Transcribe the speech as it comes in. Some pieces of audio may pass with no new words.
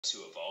to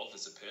evolve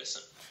as a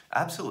person.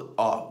 Absolutely.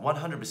 Oh,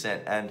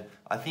 100%. And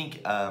I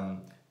think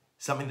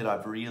something that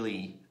I've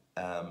really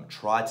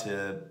tried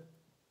to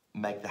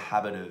make the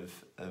habit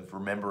of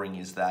remembering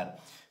is that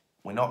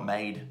we're not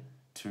made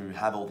to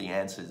have all the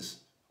answers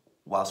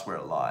whilst we're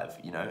alive,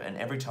 you know? And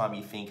every time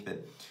you think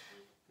that,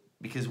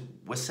 because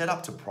we're set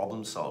up to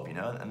problem solve, you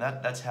know, and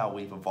that's how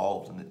we've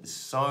evolved. And there's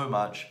so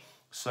much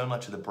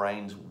of the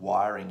brain's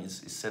wiring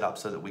is set up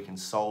so that we can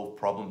solve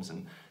problems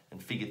and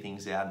figure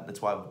things out. And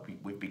that's why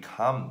we've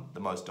become the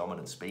most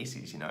dominant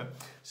species, you know.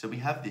 So we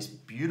have this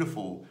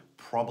beautiful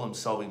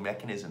problem-solving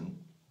mechanism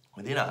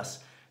within us,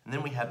 and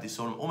then we have this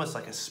sort of almost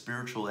like a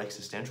spiritual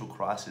existential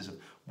crisis of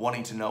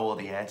wanting to know all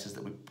the answers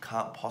that we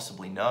can't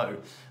possibly know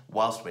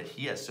whilst we're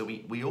here. So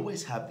we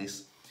always have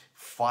this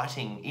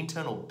fighting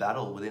internal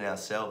battle within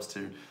ourselves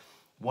to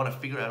want to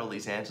figure out all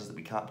these answers that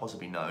we can't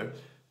possibly know,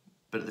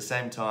 but at the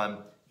same time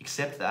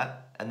accept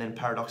that and then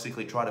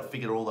paradoxically try to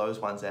figure all those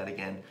ones out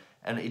again.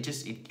 And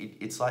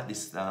it's like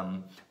this,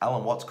 Alan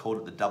Watts called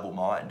it the double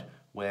mind,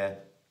 where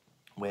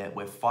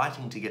we're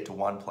fighting to get to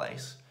one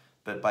place,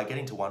 but by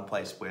getting to one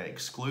place, we're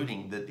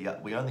excluding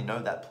that we only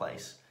know that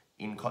place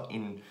in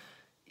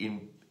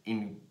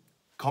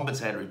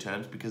compensatory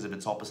terms because of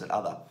its opposite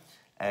other.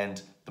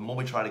 And the more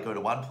we try to go to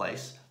one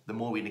place, the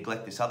more we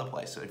neglect this other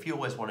place. So if you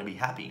always want to be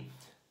happy,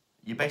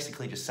 you're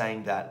basically just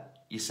saying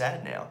that you're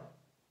sad now.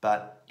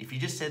 But if you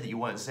just said that you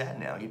weren't sad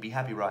now, you'd be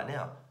happy right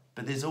now.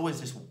 But there's always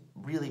this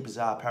really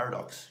bizarre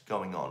paradox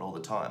going on all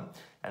the time.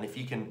 And if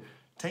you can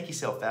take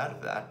yourself out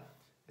of that,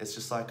 it's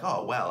just like,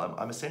 oh, wow,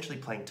 I'm essentially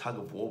playing tug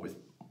of war with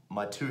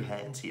my two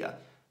hands here,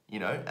 you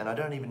know, and I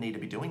don't even need to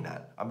be doing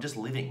that. I'm just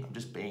living, I'm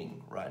just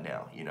being right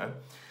now, you know.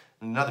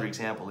 Another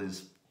example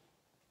is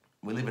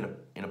we live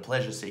in a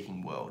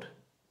pleasure-seeking world,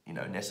 you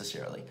know,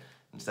 necessarily.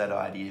 It's that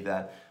idea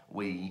that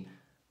we,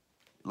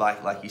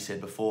 like you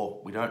said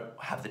before, we don't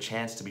have the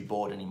chance to be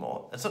bored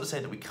anymore. That's not to say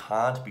that we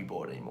can't be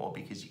bored anymore,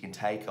 because you can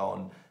take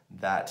on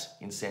that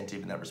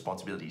incentive and that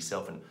responsibility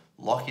yourself and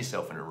lock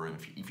yourself in a room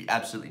if you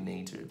absolutely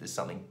need to, if there's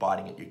something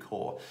biting at your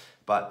core.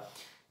 But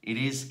it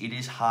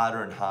is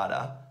harder and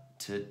harder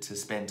to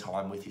spend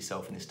time with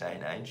yourself in this day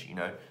and age, you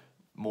know.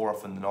 More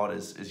often than not,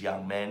 as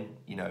young men,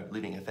 you know,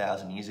 living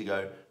 1,000 years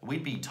ago,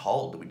 we'd be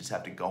told that we just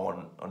have to go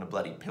on a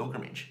bloody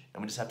pilgrimage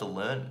and we just have to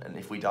learn. And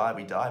if we die,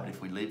 we die. But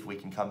if we live, we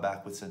can come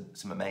back with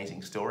some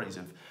amazing stories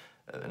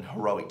and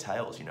heroic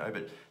tales, you know.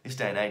 But this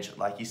day and age,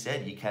 like you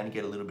said, you can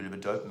get a little bit of a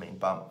dopamine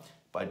bump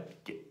by,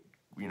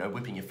 you know,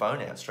 whipping your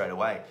phone out straight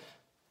away.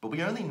 But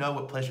we only know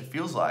what pleasure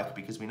feels like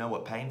because we know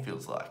what pain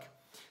feels like.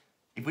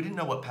 If we didn't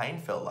know what pain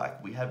felt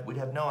like, we'd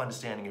have no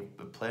understanding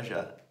of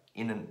pleasure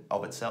in and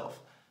of itself.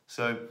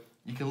 So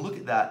you can look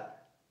at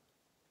that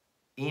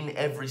in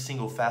every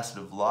single facet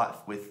of life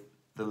with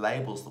the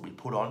labels that we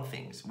put on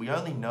things. We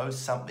only know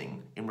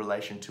something in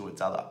relation to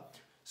its other.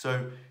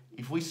 So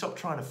if we stop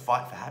trying to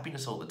fight for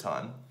happiness all the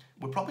time,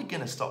 we're probably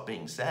going to stop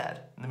being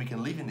sad. And then we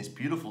can live in this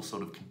beautiful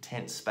sort of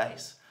content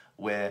space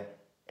where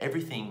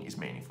everything is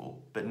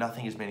meaningful, but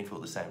nothing is meaningful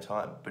at the same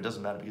time. But it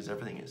doesn't matter because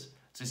everything is.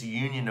 It's this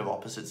union of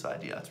opposites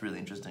idea. It's really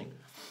interesting.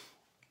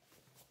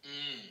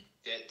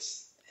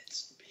 That's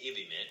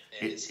heavy,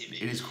 man. It's heavy.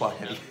 It is quite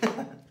heavy.